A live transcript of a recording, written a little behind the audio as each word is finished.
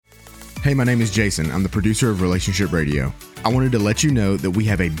Hey, my name is Jason. I'm the producer of Relationship Radio. I wanted to let you know that we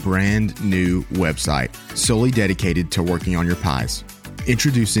have a brand new website solely dedicated to working on your pies.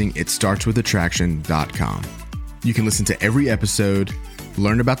 Introducing itstartswithattraction.com. You can listen to every episode,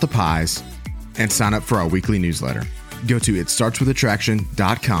 learn about the pies, and sign up for our weekly newsletter. Go to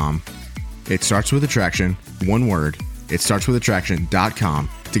itstartswithattraction.com. It starts with attraction, one word, itstartswithattraction.com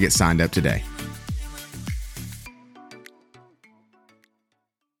to get signed up today.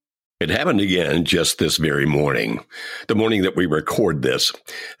 It happened again just this very morning, the morning that we record this.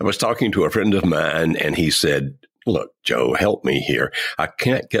 I was talking to a friend of mine, and he said, "Look, Joe, help me here. I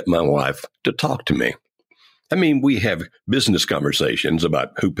can't get my wife to talk to me." I mean, we have business conversations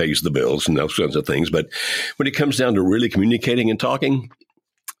about who pays the bills and those kinds of things, but when it comes down to really communicating and talking,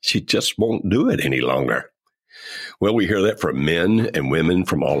 she just won't do it any longer. Well, we hear that from men and women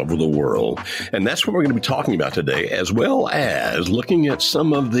from all over the world. And that's what we're going to be talking about today, as well as looking at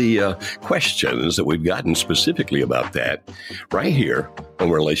some of the questions that we've gotten specifically about that right here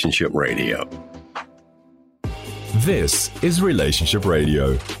on Relationship Radio. This is Relationship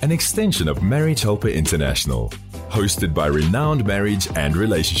Radio, an extension of Marriage Helper International. Hosted by renowned marriage and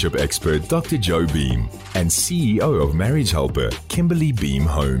relationship expert Dr. Joe Beam and CEO of Marriage Helper, Kimberly Beam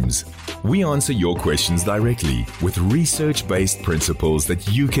Holmes. We answer your questions directly with research-based principles that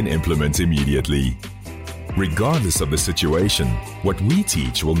you can implement immediately. Regardless of the situation, what we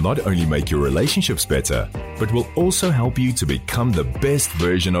teach will not only make your relationships better, but will also help you to become the best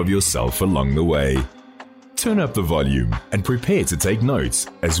version of yourself along the way. Turn up the volume and prepare to take notes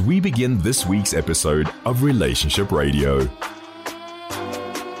as we begin this week's episode of Relationship Radio.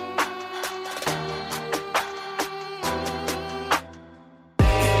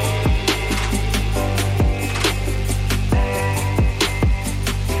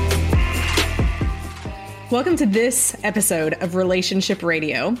 Welcome to this episode of Relationship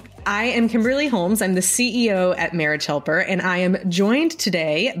Radio. I am Kimberly Holmes. I'm the CEO at Marriage Helper, and I am joined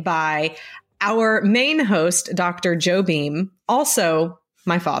today by our main host, Dr. Joe Beam, also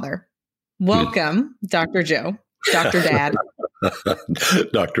my father. Welcome, Dr. Joe, Dr. Dad.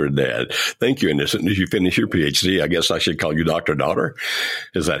 Dr. Dad. Thank you. And as soon as you finish your PhD, I guess I should call you Dr. Daughter.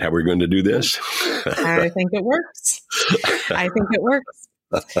 Is that how we're going to do this? I think it works.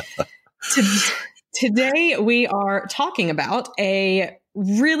 Today, we are talking about a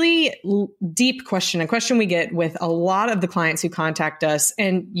really deep question, a question we get with a lot of the clients who contact us.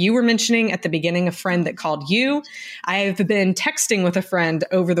 And you were mentioning at the beginning a friend that called you. I've been texting with a friend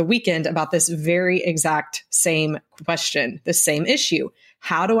over the weekend about this very exact same question, the same issue.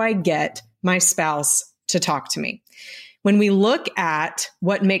 How do I get my spouse to talk to me? When we look at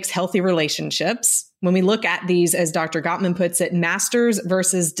what makes healthy relationships, when we look at these, as Dr. Gottman puts it, masters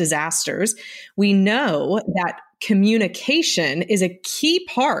versus disasters, we know that communication is a key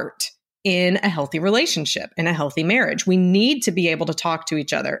part in a healthy relationship, in a healthy marriage. We need to be able to talk to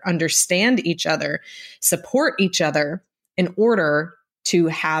each other, understand each other, support each other in order to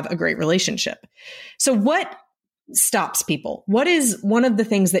have a great relationship. So what stops people? What is one of the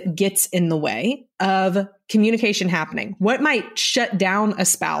things that gets in the way of communication happening? What might shut down a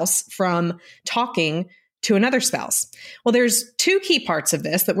spouse from talking to another spouse? Well, there's two key parts of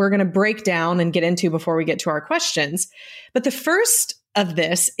this that we're going to break down and get into before we get to our questions. But the first of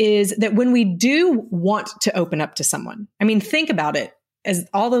this is that when we do want to open up to someone, I mean, think about it. As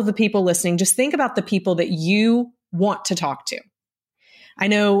all of the people listening, just think about the people that you want to talk to. I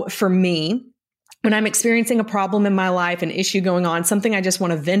know for me, when I'm experiencing a problem in my life, an issue going on, something I just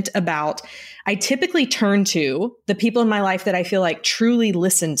want to vent about, I typically turn to the people in my life that I feel like truly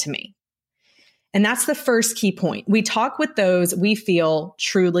listen to me. And that's the first key point. We talk with those we feel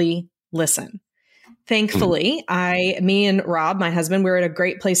truly listen. Thankfully, me and Rob, my husband, we're at a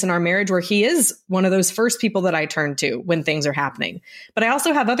great place in our marriage where he is one of those first people that I turn to when things are happening. But I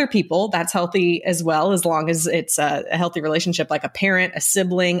also have other people that's healthy as well, as long as it's a healthy relationship, like a parent, a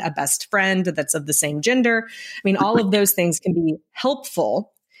sibling, a best friend that's of the same gender. I mean, all of those things can be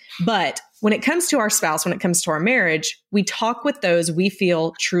helpful. But when it comes to our spouse, when it comes to our marriage, we talk with those we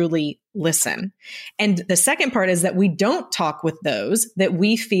feel truly listen. And the second part is that we don't talk with those that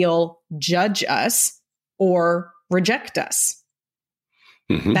we feel judge us or reject us.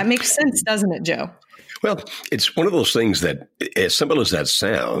 Mm-hmm. That makes sense, doesn't it, Joe? Well, it's one of those things that, as simple as that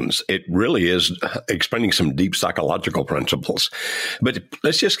sounds, it really is explaining some deep psychological principles. But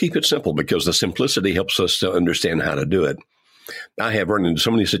let's just keep it simple, because the simplicity helps us to understand how to do it. I have run into so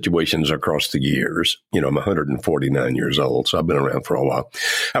many situations across the years. You know, I'm 149 years old, so I've been around for a while.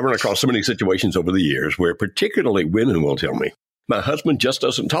 I've run across so many situations over the years where particularly women will tell me, my husband just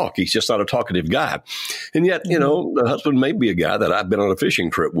doesn't talk. He's just not a talkative guy. And yet, the husband may be a guy that I've been on a fishing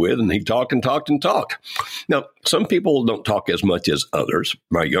trip with, and he talked and talked and talked. Now, some people don't talk as much as others.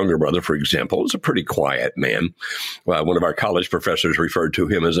 My younger brother, for example, is a pretty quiet man. One of our college professors referred to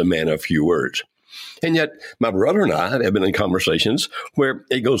him as a man of few words. And yet, my brother and I have been in conversations where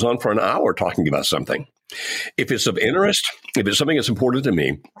it goes on for an hour talking about something. If it's of interest, if it's something that's important to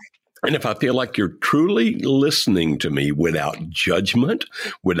me, and if I feel like you're truly listening to me without judgment,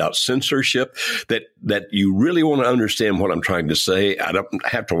 without censorship, that you really want to understand what I'm trying to say, I don't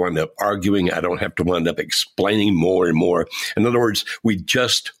have to wind up arguing. I don't have to wind up explaining more and more. In other words, we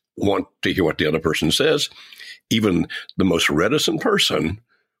just want to hear what the other person says. Even the most reticent person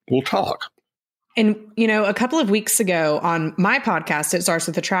will talk. And, a couple of weeks ago on my podcast, It Starts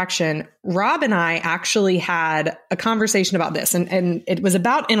with Attraction, Rob and I actually had a conversation about this. And it was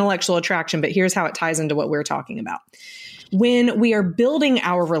about intellectual attraction, but here's how it ties into what we're talking about. When we are building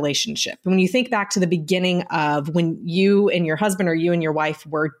our relationship, when you think back to the beginning of when you and your husband or you and your wife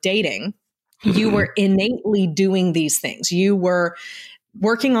were dating, you were innately doing these things. You were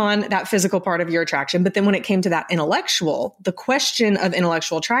working on that physical part of your attraction. But then when it came to that intellectual, the question of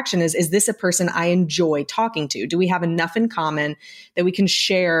intellectual attraction is this a person I enjoy talking to? Do we have enough in common that we can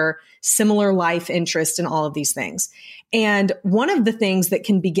share similar life interests and all of these things? And one of the things that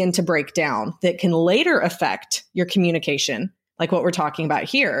can begin to break down that can later affect your communication, like what we're talking about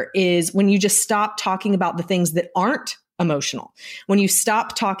here, is when you just stop talking about the things that aren't emotional. When you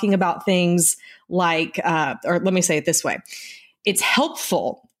stop talking about things like, or let me say it this way, it's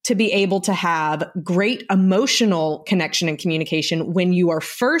helpful to be able to have great emotional connection and communication when you are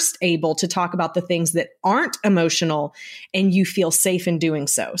first able to talk about the things that aren't emotional and you feel safe in doing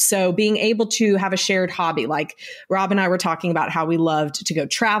so. So being able to have a shared hobby, like Rob and I were talking about how we loved to go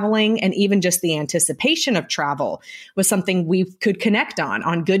traveling, and even just the anticipation of travel was something we could connect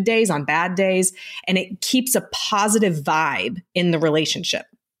on good days, on bad days, and it keeps a positive vibe in the relationship.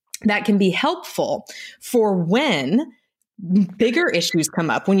 That can be helpful for when bigger issues come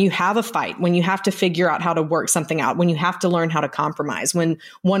up, when you have a fight, when you have to figure out how to work something out, when you have to learn how to compromise, when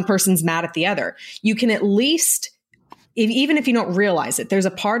one person's mad at the other. You can at least, even if you don't realize it, there's a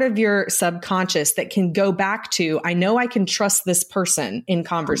part of your subconscious that can go back to, I know I can trust this person in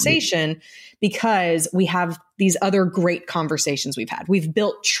conversation because we have these other great conversations we've had. We've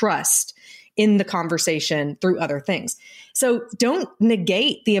built trust in the conversation through other things. So don't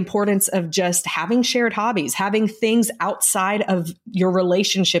negate the importance of just having shared hobbies, having things outside of your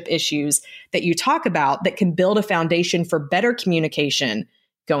relationship issues that you talk about that can build a foundation for better communication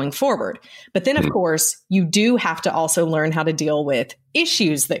going forward. But then, of course, you do have to also learn how to deal with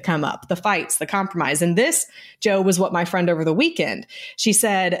issues that come up, the fights, the compromise. And this, Joe, was what my friend over the weekend, she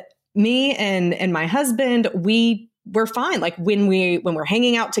said, me and my husband, we're fine. Like when we're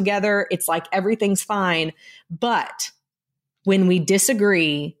hanging out together, it's like everything's fine. But when we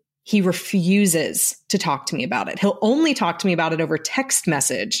disagree, he refuses to talk to me about it. He'll only talk to me about it over text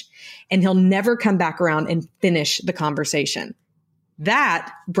message, and he'll never come back around and finish the conversation.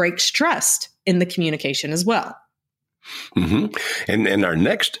 That breaks trust in the communication as well. Mm-hmm. And in our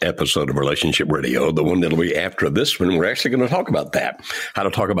next episode of Relationship Radio, the one that'll be after this one, we're actually going to talk about that, how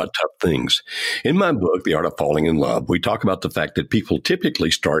to talk about tough things. In my book, The Art of Falling in Love, we talk about the fact that people typically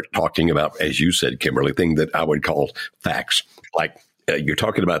start talking about, as you said, Kimberly, things that I would call facts, like you're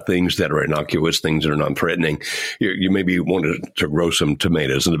talking about things that are innocuous, things that are non-threatening. You maybe wanted to grow some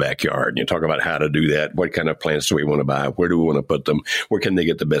tomatoes in the backyard. And you talk about how to do that. What kind of plants do we want to buy? Where do we want to put them? Where can they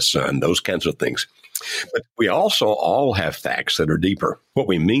get the best sun? Those kinds of things. But we also all have facts that are deeper. What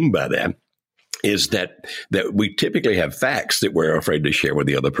we mean by that is that we typically have facts that we're afraid to share with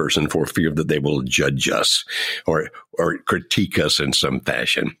the other person for fear that they will judge us or critique us in some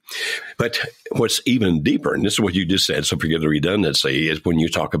fashion. But what's even deeper, and this is what you just said, so forgive the redundancy, is when you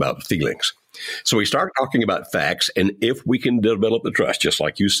talk about feelings. So we start talking about facts, and if we can develop the trust, just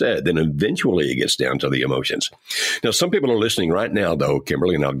like you said, then eventually it gets down to the emotions. Now, some people are listening right now, though,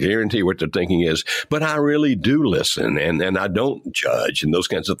 Kimberly, and I'll guarantee what they're thinking is, but I really do listen, and I don't judge, and those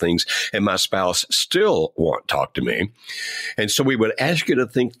kinds of things, and my spouse still won't talk to me. And so we would ask you to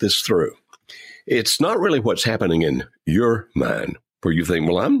think this through. It's not really what's happening in your mind, where you think,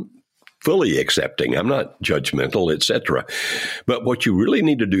 well, I'm fully accepting, I'm not judgmental, etc. But what you really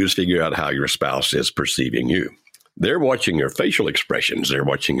need to do is figure out how your spouse is perceiving you. They're watching your facial expressions. They're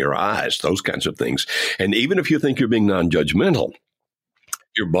watching your eyes, those kinds of things. And even if you think you're being non-judgmental,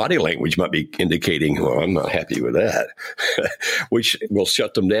 your body language might be indicating, well, I'm not happy with that, which will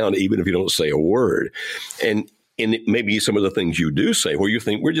shut them down even if you don't say a word. And maybe some of the things you do say where you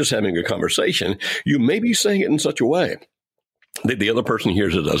think we're just having a conversation, you may be saying it in such a way the other person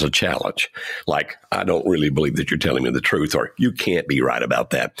hears it as a challenge. Like, I don't really believe that you're telling me the truth, or you can't be right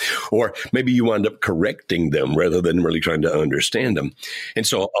about that. Or maybe you wind up correcting them rather than really trying to understand them. And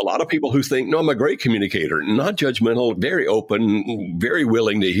so a lot of people who think, no, I'm a great communicator, not judgmental, very open, very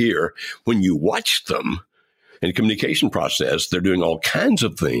willing to hear, when you watch them in the communication process, they're doing all kinds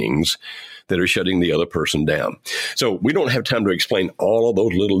of things that are shutting the other person down. So we don't have time to explain all of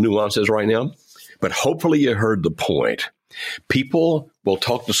those little nuances right now, but hopefully you heard the point. People will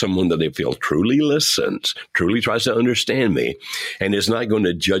talk to someone that they feel truly listens, truly tries to understand me, and is not going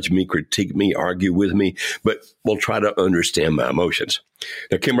to judge me, critique me, argue with me, but will try to understand my emotions.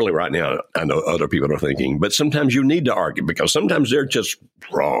 Now, Kimberly, right now, I know other people are thinking, but sometimes you need to argue because sometimes they're just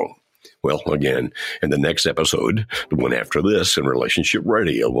wrong. Well, again, in the next episode, the one after this in Relationship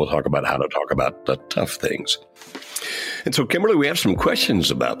Radio, we'll talk about how to talk about the tough things. And so, Kimberly, we have some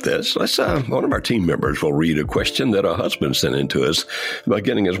questions about this. One of our team members will read a question that a husband sent in to us about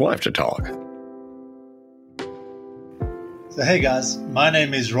getting his wife to talk. So, hey guys, my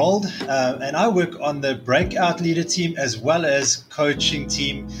name is Rold, and I work on the Breakout Leader team as well as coaching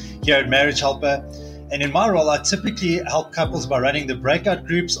team here at Marriage Helper. And in my role, I typically help couples by running the breakout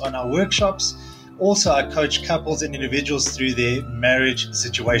groups on our workshops. Also, I coach couples and individuals through their marriage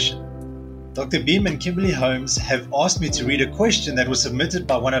situation. Dr. Beam and Kimberly Holmes have asked me to read a question that was submitted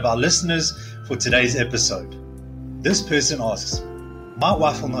by one of our listeners for today's episode. This person asks, my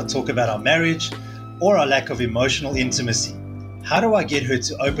wife will not talk about our marriage or our lack of emotional intimacy. How do I get her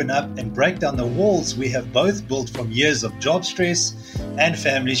to open up and break down the walls we have both built from years of job stress and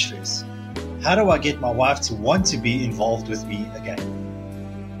family stress? How do I get my wife to want to be involved with me again?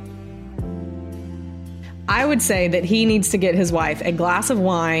 I would say that he needs to get his wife a glass of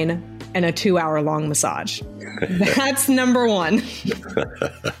wine and a 2-hour-long massage. That's number one.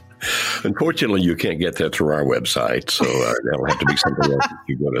 Unfortunately, you can't get that through our website, so that'll have to be something else that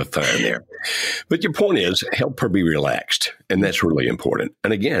you're going to find there. But your point is, help her be relaxed, and that's really important.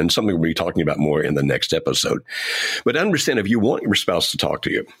 And again, something we'll be talking about more in the next episode. But understand, if you want your spouse to talk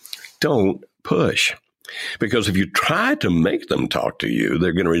to you, don't push. Because if you try to make them talk to you,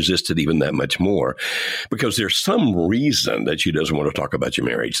 they're going to resist it even that much more. Because there's some reason that she doesn't want to talk about your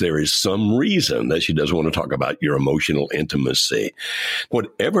marriage. There is some reason that she doesn't want to talk about your emotional intimacy.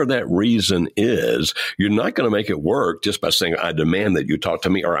 Whatever that reason is, you're not going to make it work just by saying, I demand that you talk to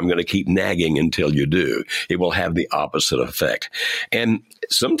me, or I'm going to keep nagging until you do. It will have the opposite effect. And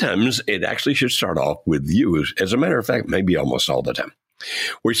sometimes it actually should start off with you. As a matter of fact, maybe almost all the time.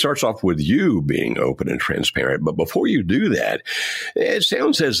 Where it starts off with you being open and transparent. But before you do that, it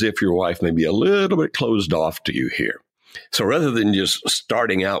sounds as if your wife may be a little bit closed off to you here. So rather than just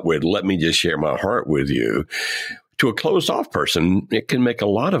starting out with, let me just share my heart with you, to a closed off person, it can make a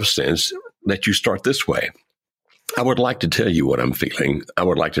lot of sense that you start this way. I would like to tell you what I'm feeling. I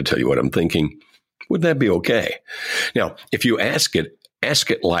would like to tell you what I'm thinking. Would that be okay? Now, if you ask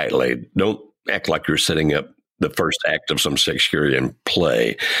it lightly. Don't act like you're setting up the first act of some Shakespearean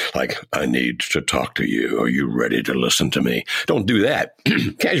play, like, I need to talk to you. Are you ready to listen to me? Don't do that.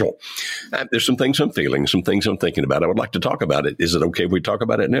 Casual. There's some things I'm feeling, some things I'm thinking about. I would like to talk about it. Is it okay if we talk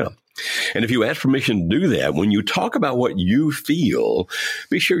about it now? And if you ask permission to do that, when you talk about what you feel,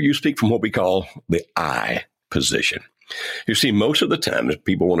 be sure you speak from what we call the I position. You see, most of the time,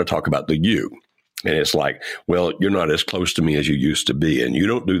 people want to talk about the you. And it's like, well, you're not as close to me as you used to be, and you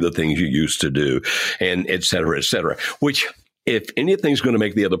don't do the things you used to do, and et cetera, which if anything's going to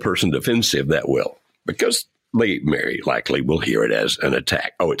make the other person defensive, that will, because they very likely will hear it as an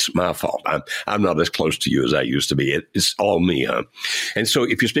attack. Oh, it's my fault. I'm not as close to you as I used to be. It's all me, huh? And so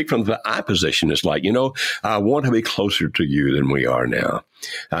if you speak from the I position, it's like, I want to be closer to you than we are now.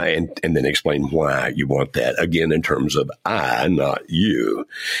 And then explain why you want that, again, in terms of I, not you.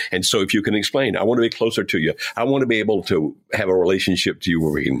 And so if you can explain, I want to be closer to you. I want to be able to have a relationship to you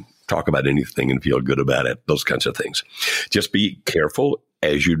where we can talk about anything and feel good about it, those kinds of things. Just be careful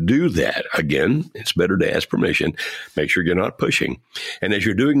as you do that. Again, it's better to ask permission. Make sure you're not pushing. And as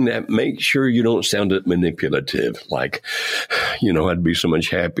you're doing that, make sure you don't sound manipulative, like, I'd be so much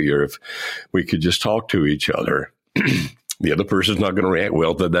happier if we could just talk to each other. The other person's not going to react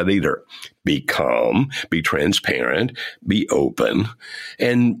well to that either. Be calm, be transparent, be open,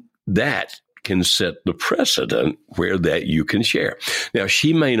 and that can set the precedent where that you can share. Now,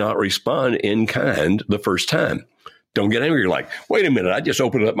 she may not respond in kind the first time. Don't get angry. You're like, wait a minute, I just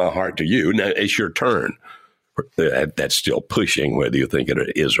opened up my heart to you. Now it's your turn. That's still pushing, whether you think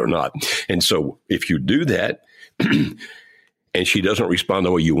it is or not. And so if you do that and she doesn't respond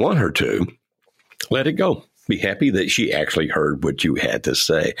the way you want her to, let it go. Be happy that she actually heard what you had to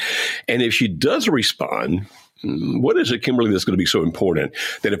say. And if she does respond, What is it, Kimberly, that's going to be so important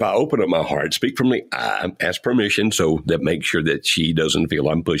that if I open up my heart, speak from the I, ask permission so that makes sure that she doesn't feel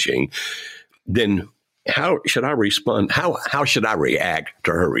I'm pushing, then how should I respond? How should I react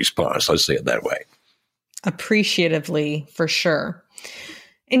to her response? Let's say it that way. Appreciatively, for sure.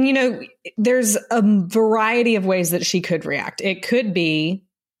 And, there's a variety of ways that she could react. It could be,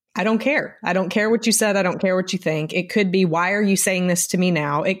 I don't care. I don't care what you said. I don't care what you think. It could be, why are you saying this to me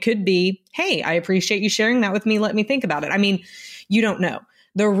now? It could be, hey, I appreciate you sharing that with me. Let me think about it. I mean, you don't know.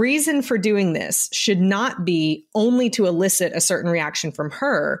 The reason for doing this should not be only to elicit a certain reaction from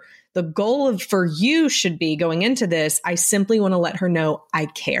her. The goal for you should be going into this, I simply want to let her know I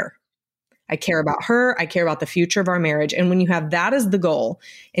care. I care about her. I care about the future of our marriage. And when you have that as the goal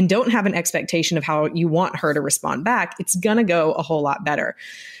and don't have an expectation of how you want her to respond back, it's going to go a whole lot better.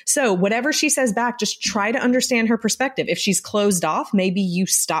 So whatever she says back, just try to understand her perspective. If she's closed off, maybe you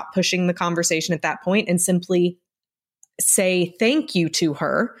stop pushing the conversation at that point and simply say thank you to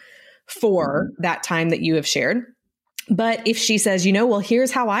her for that time that you have shared. But if she says, well,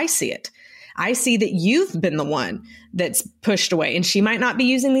 here's how I see it. I see that you've been the one that's pushed away. And she might not be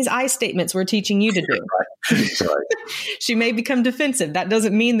using these I statements we're teaching you to do. Right. She may become defensive. That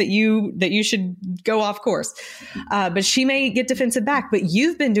doesn't mean that you should go off course. But she may get defensive back. But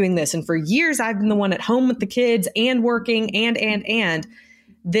you've been doing this. And for years, I've been the one at home with the kids and working and.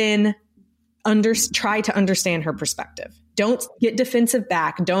 Then try to understand her perspective. Don't get defensive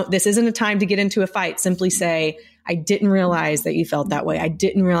back. This isn't a time to get into a fight. Simply say, I didn't realize that you felt that way. I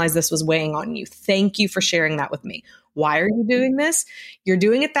didn't realize this was weighing on you. Thank you for sharing that with me. Why are you doing this? You're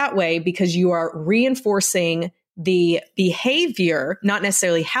doing it that way because you are reinforcing the behavior, not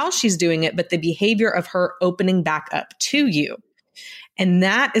necessarily how she's doing it, but the behavior of her opening back up to you. And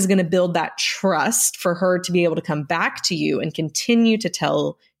that is going to build that trust for her to be able to come back to you and continue to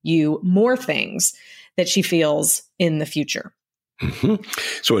tell you more things that she feels in the future. Mm-hmm.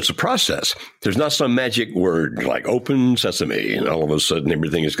 So it's a process. There's not some magic word like open sesame and all of a sudden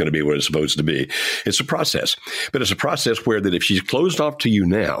everything is going to be what it's supposed to be. It's a process. But it's a process where that if she's closed off to you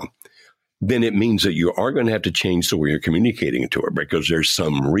now, then it means that you are going to have to change the way you're communicating to her because there's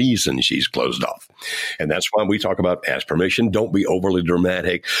some reason she's closed off. And that's why we talk about ask permission. Don't be overly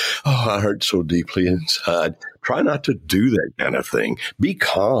dramatic. Oh, I hurt so deeply inside. Try not to do that kind of thing. Be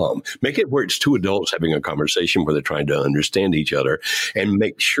calm. Make it where it's two adults having a conversation where they're trying to understand each other, and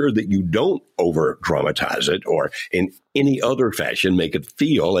make sure that you don't over dramatize it or in any other fashion make it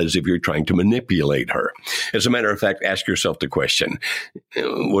feel as if you're trying to manipulate her. As a matter of fact, ask yourself the question,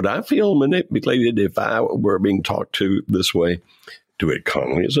 would I feel manipulated if I were being talked to this way? Do it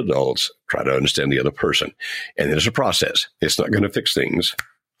calmly as adults. Try to understand the other person. And it's a process. It's not going to fix things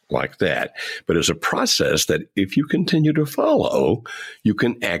like that. But it's a process that if you continue to follow, you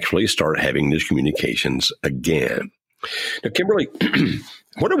can actually start having these communications again. Now, Kimberly,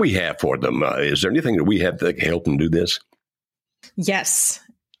 what do we have for them? Is there anything that we have that can help them do this? Yes.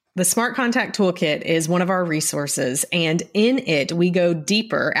 The Smart Contact Toolkit is one of our resources, and in it, we go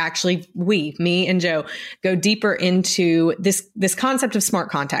deeper. Actually, me and Joe, go deeper into this concept of smart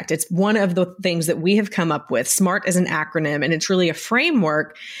contact. It's one of the things that we have come up with. SMART is an acronym, and it's really a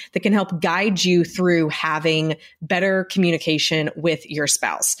framework that can help guide you through having better communication with your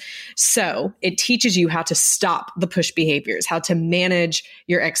spouse. So it teaches you how to stop the push behaviors, how to manage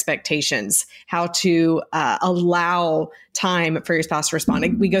your expectations, how to allow time for your spouse to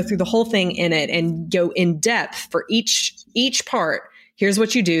respond. We go through the whole thing in it and go in depth for each part. Here's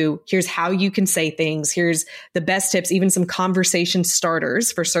what you do. Here's how you can say things. Here's the best tips, even some conversation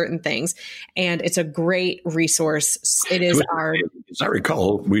starters for certain things. And it's a great resource. It is as I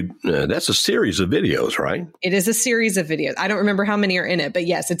recall, that's a series of videos, right? It is a series of videos. I don't remember how many are in it, but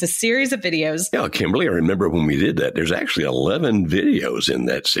yes, it's a series of videos. Yeah, Kimberly, I remember when we did that, there's actually 11 videos in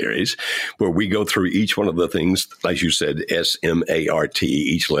that series where we go through each one of the things, as you said, SMART.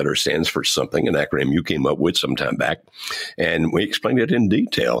 Each letter stands for something, an acronym you came up with some time back. And we explained it in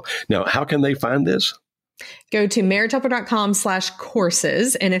detail. Now, how can they find this? Go to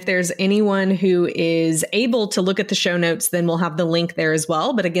marriagehelper.com/courses. And if there's anyone who is able to look at the show notes, then we'll have the link there as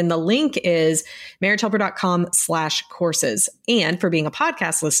well. But again, the link is marriagehelper.com/courses. And for being a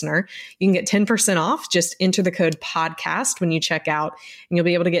podcast listener, you can get 10% off. Just enter the code podcast when you check out, and you'll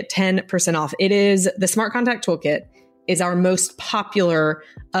be able to get 10% off. It is the Smart Contact Toolkit is our most popular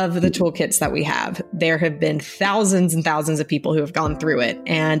of the toolkits that we have. There have been thousands and thousands of people who have gone through it,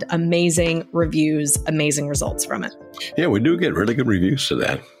 and amazing reviews, amazing results from it. Yeah, we do get really good reviews to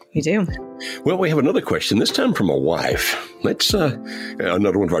that. We do. Well, we have another question, this time from a wife. Let's,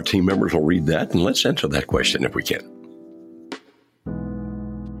 another one of our team members will read that, and let's answer that question if we can.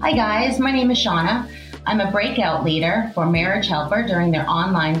 Hi, guys. My name is Shauna. I'm a breakout leader for Marriage Helper during their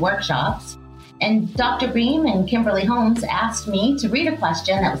online workshops. And Dr. Beam and Kimberly Holmes asked me to read a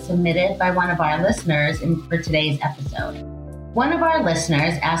question that was submitted by one of our listeners for today's episode. One of our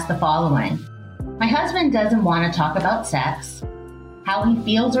listeners asked the following: my husband doesn't want to talk about sex, how he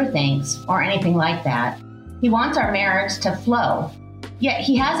feels or thinks, or anything like that. He wants our marriage to flow. Yet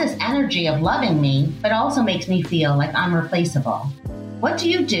he has this energy of loving me, but also makes me feel like I'm replaceable. What do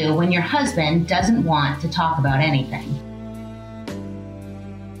you do when your husband doesn't want to talk about anything?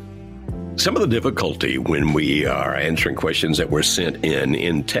 Some of the difficulty when we are answering questions that were sent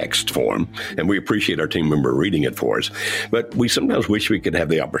in text form, and we appreciate our team member reading it for us, but we sometimes wish we could have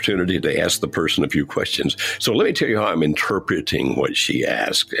the opportunity to ask the person a few questions. So let me tell you how I'm interpreting what she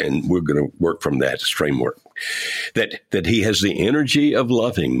asked, and we're going to work from that framework. That he has the energy of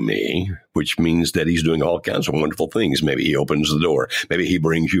loving me, which means that he's doing all kinds of wonderful things. Maybe he opens the door. Maybe he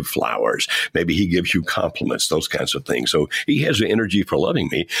brings you flowers. Maybe he gives you compliments, those kinds of things. So he has the energy for loving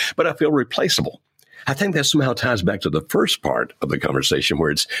me, but I feel replaceable. I think that somehow ties back to the first part of the conversation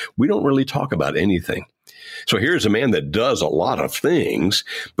where we don't really talk about anything. So here's a man that does a lot of things,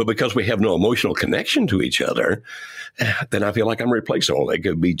 but because we have no emotional connection to each other, then I feel like I'm replaceable. It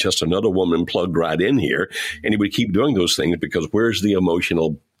could be just another woman plugged right in here, and he would keep doing those things because where's the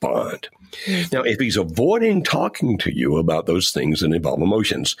emotional bond? Mm-hmm. Now, if he's avoiding talking to you about those things that involve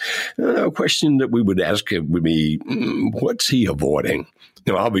emotions, a question that we would ask would be, what's he avoiding?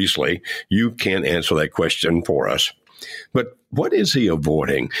 Now, obviously, you can't answer that question for us, but what is he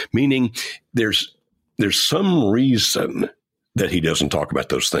avoiding? Meaning there's some reason that he doesn't talk about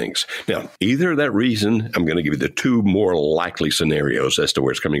those things. Now, either that reason, I'm going to give you the two more likely scenarios as to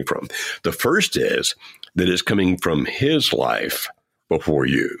where it's coming from. The first is that it's coming from his life before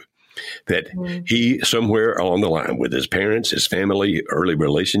you. That he, somewhere along the line with his parents, his family, early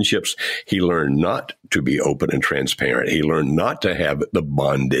relationships, he learned not to be open and transparent. He learned not to have the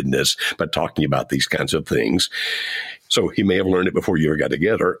bondedness by talking about these kinds of things. So he may have learned it before you ever got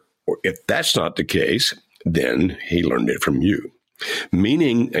together. Or if that's not the case, then he learned it from you.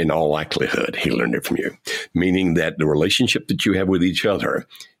 Meaning, in all likelihood, he learned it from you. Meaning that the relationship that you have with each other,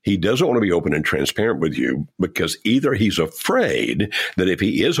 he doesn't want to be open and transparent with you because either he's afraid that if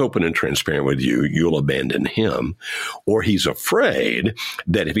he is open and transparent with you, you'll abandon him, or he's afraid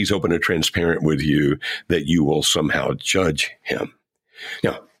that if he's open and transparent with you, that you will somehow judge him.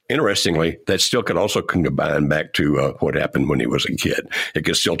 Now, interestingly, that still could also combine back to what happened when he was a kid. It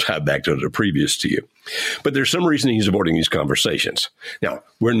could still tie back to the previous to you. But there's some reason he's avoiding these conversations. Now,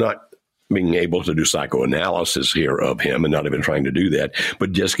 we're not being able to do psychoanalysis here of him and not even trying to do that,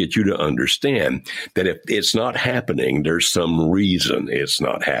 but just get you to understand that if it's not happening, there's some reason it's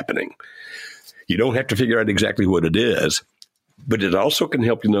not happening. You don't have to figure out exactly what it is, but it also can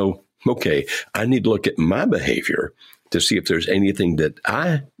help you know, okay, I need to look at my behavior to see if there's anything that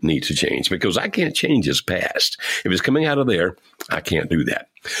I need to change, because I can't change his past. If it's coming out of there, I can't do that.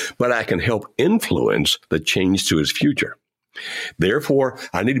 But I can help influence the change to his future. Therefore,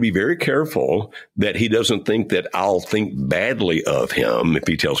 I need to be very careful that he doesn't think that I'll think badly of him if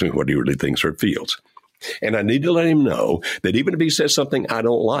he tells me what he really thinks or feels. And I need to let him know that even if he says something I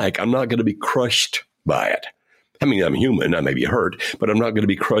don't like, I'm not going to be crushed by it. I mean, I'm human, I may be hurt, but I'm not going to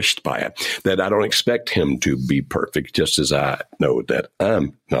be crushed by it. That I don't expect him to be perfect, just as I know that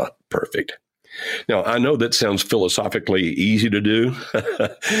I'm not perfect. Now, I know that sounds philosophically easy to do,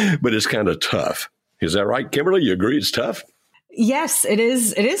 but it's kind of tough. Is that right, Kimberly? You agree it's tough? Yes, it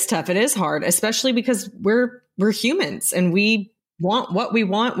is. It is tough. It is hard, especially because we're humans and we want what we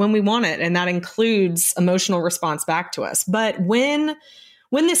want when we want it. And that includes emotional response back to us. But when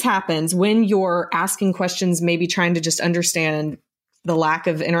this happens, when you're asking questions, maybe trying to just understand the lack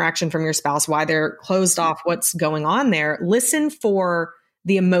of interaction from your spouse, why they're closed off, what's going on there, listen for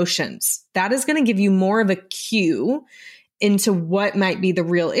the emotions. That is going to give you more of a cue into what might be the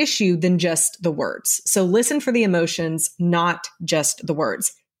real issue than just the words. So listen for the emotions, not just the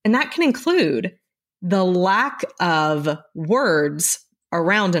words. And that can include the lack of words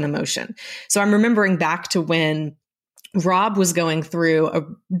around an emotion. So I'm remembering back to when Rob was going through a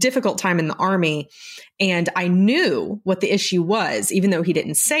difficult time in the Army, and I knew what the issue was, even though he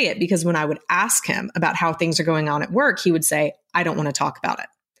didn't say it, because when I would ask him about how things are going on at work, he would say, I don't want to talk about it.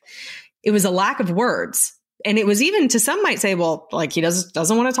 It was a lack of words. And it was even, to some might say, well, like he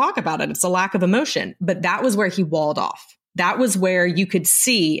doesn't want to talk about it. It's a lack of emotion. But that was where he walled off. That was where you could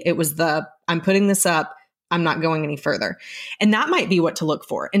see it was I'm putting this up. I'm not going any further. And that might be what to look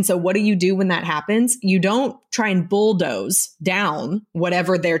for. And so what do you do when that happens? You don't try and bulldoze down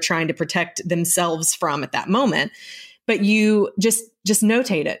whatever they're trying to protect themselves from at that moment, but you just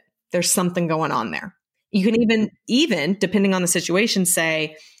notate it. There's something going on there. You can even depending on the situation,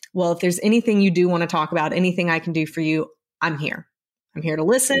 say, well, if there's anything you do want to talk about, anything I can do for you, I'm here. I'm here to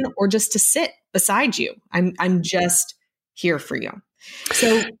listen or just to sit beside you. I'm just here for you.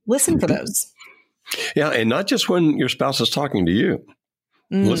 So listen for those. Yeah. And not just when your spouse is talking to you.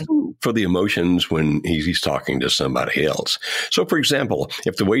 Listen for the emotions when he's talking to somebody else. So, for example,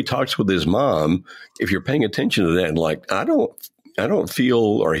 if the way he talks with his mom, if you're paying attention to that, like, I don't feel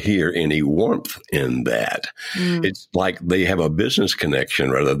or hear any warmth in that. It's like they have a business connection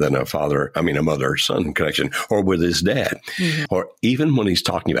rather than a mother-son connection, or with his dad, or even when he's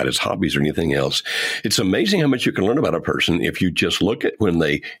talking about his hobbies or anything else. It's amazing how much you can learn about a person if you just look at when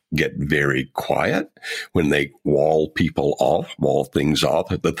they get very quiet, when they wall things off,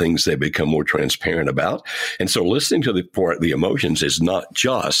 the things they become more transparent about. And so listening to the emotions is not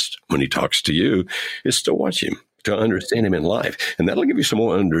just when he talks to you, it's to watch him, to understand him in life. And that'll give you some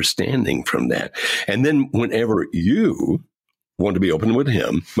more understanding from that. And then whenever you want to be open with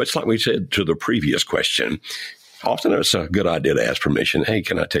him, much like we said to the previous question, often it's a good idea to ask permission. Hey,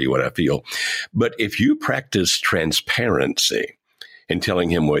 can I tell you what I feel? But if you practice transparency in telling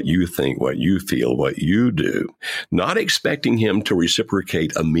him what you think, what you feel, what you do, not expecting him to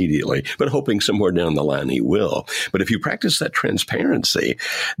reciprocate immediately, but hoping somewhere down the line he will. But if you practice that transparency,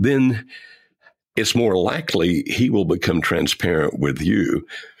 then it's more likely he will become transparent with you,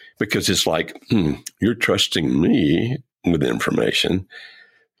 because it's like, you're trusting me with information.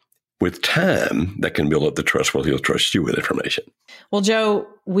 With time, that can build up the trust. Well, he'll trust you with information. Well, Joe,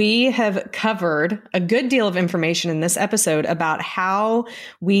 we have covered a good deal of information in this episode about how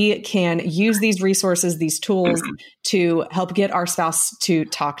we can use these resources, these tools to help get our spouse to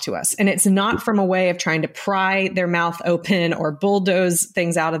talk to us. And it's not from a way of trying to pry their mouth open or bulldoze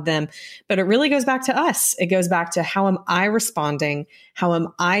things out of them, but it really goes back to us. It goes back to, how am I responding? How am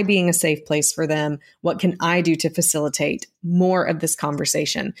I being a safe place for them? What can I do to facilitate more of this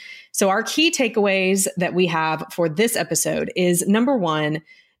conversation? So our key takeaways that we have for this episode is, number one,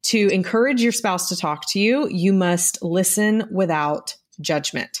 to encourage your spouse to talk to you, you must listen without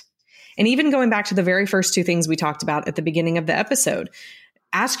judgment. And even going back to the very first two things we talked about at the beginning of the episode,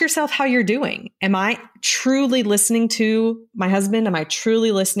 ask yourself how you're doing. Am I truly listening to my husband? Am I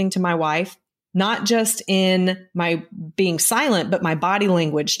truly listening to my wife? Not just in my being silent, but my body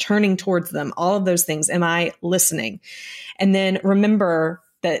language, turning towards them, all of those things. Am I listening? And then remember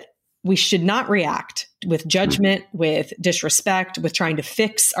that we should not react with judgment, with disrespect, with trying to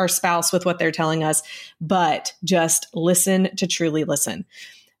fix our spouse with what they're telling us, but just listen to truly listen.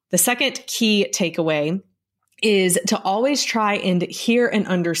 The second key takeaway is to always try and hear and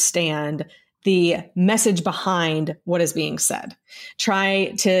understand the message behind what is being said.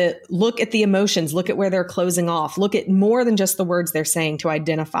 Try to look at the emotions, look at where they're closing off, look at more than just the words they're saying to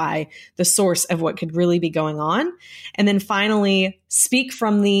identify the source of what could really be going on. And then finally, speak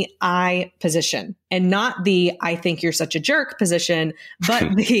from the I position, and not the I think you're such a jerk position,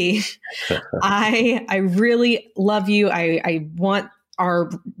 but the I really love you. I want our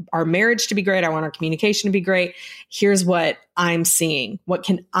marriage to be great. I want our communication to be great. Here's what I'm seeing. What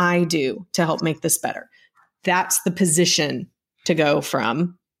can I do to help make this better? That's the position to go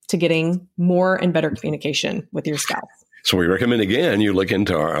from to getting more and better communication with your spouse. So we recommend, again, you look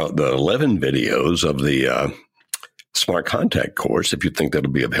into the 11 videos of the Smart Contact course if you think that'll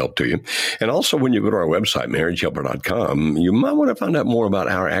be of help to you. And also, when you go to our website, marriagehelper.com, you might want to find out more about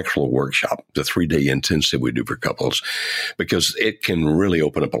our actual workshop, the 3-day intensive we do for couples, because it can really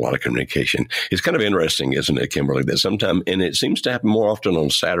open up a lot of communication. It's kind of interesting, isn't it, Kimberly, that sometimes, and it seems to happen more often on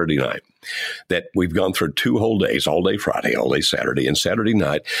Saturday night, that we've gone through 2 whole days, all day Friday, all day Saturday, and Saturday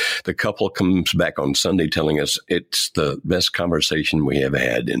night, the couple comes back on Sunday telling us it's the best conversation we have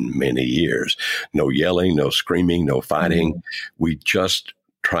had in many years. No yelling, no screaming, no fighting. We just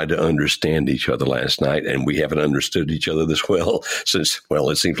tried to understand each other last night, and we haven't understood each other this well since,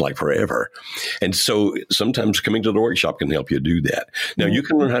 it seems like forever. And so sometimes coming to the workshop can help you do that. Now, you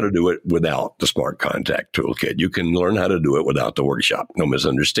can learn how to do it without the Smart Contact Toolkit. You can learn how to do it without the workshop. No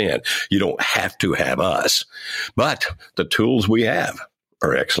misunderstand. You don't have to have us, but the tools we have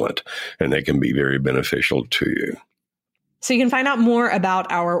are excellent, and they can be very beneficial to you. So you can find out more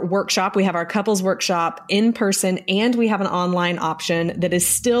about our workshop. We have our couples workshop in person, and we have an online option that is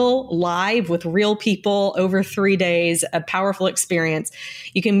still live with real people over 3 days, a powerful experience.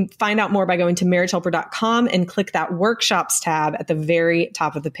 You can find out more by going to marriagehelper.com and click that workshops tab at the very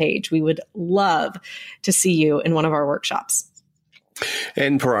top of the page. We would love to see you in one of our workshops.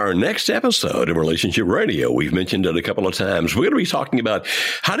 And for our next episode of Relationship Radio, we've mentioned it a couple of times. We're going to be talking about,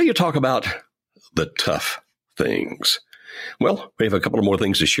 how do you talk about the tough things? Well, we have a couple of more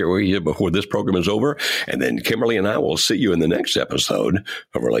things to share with you before this program is over, and then Kimberly and I will see you in the next episode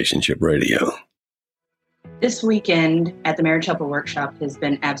of Relationship Radio. This weekend at the Marriage Helper Workshop has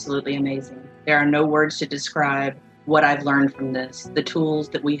been absolutely amazing. There are no words to describe what I've learned from this. The tools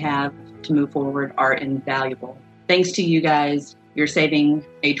that we have to move forward are invaluable. Thanks to you guys, you're saving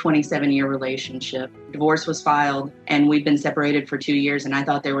a 27-year relationship. Divorce was filed, and we've been separated for 2 years, and I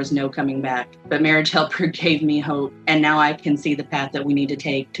thought there was no coming back. But Marriage Helper gave me hope, and now I can see the path that we need to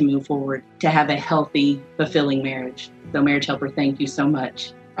take to move forward, to have a healthy, fulfilling marriage. So Marriage Helper, thank you so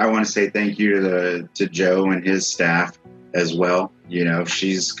much. I want to say thank you to Joe and his staff as well. You know,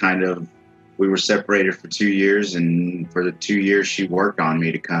 we were separated for 2 years, and for the 2 years she worked on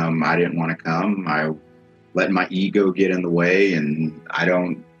me to come. I didn't want to come. I let my ego get in the way, and I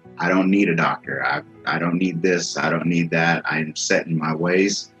don't need a doctor. I don't need this. I don't need that. I'm set in my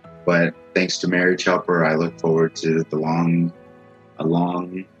ways. But thanks to Marriage Helper, I look forward to a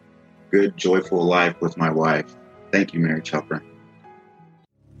long, good, joyful life with my wife. Thank you, Marriage Helper.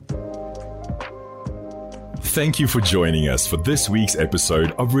 Thank you for joining us for this week's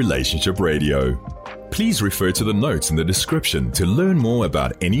episode of Relationship Radio. Please refer to the notes in the description to learn more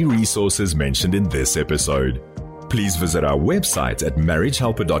about any resources mentioned in this episode. Please visit our website at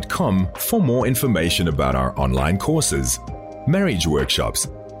marriagehelper.com for more information about our online courses, marriage workshops,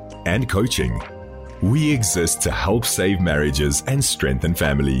 and coaching. We exist to help save marriages and strengthen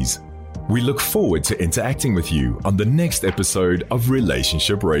families. We look forward to interacting with you on the next episode of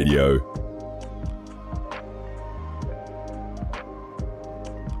Relationship Radio.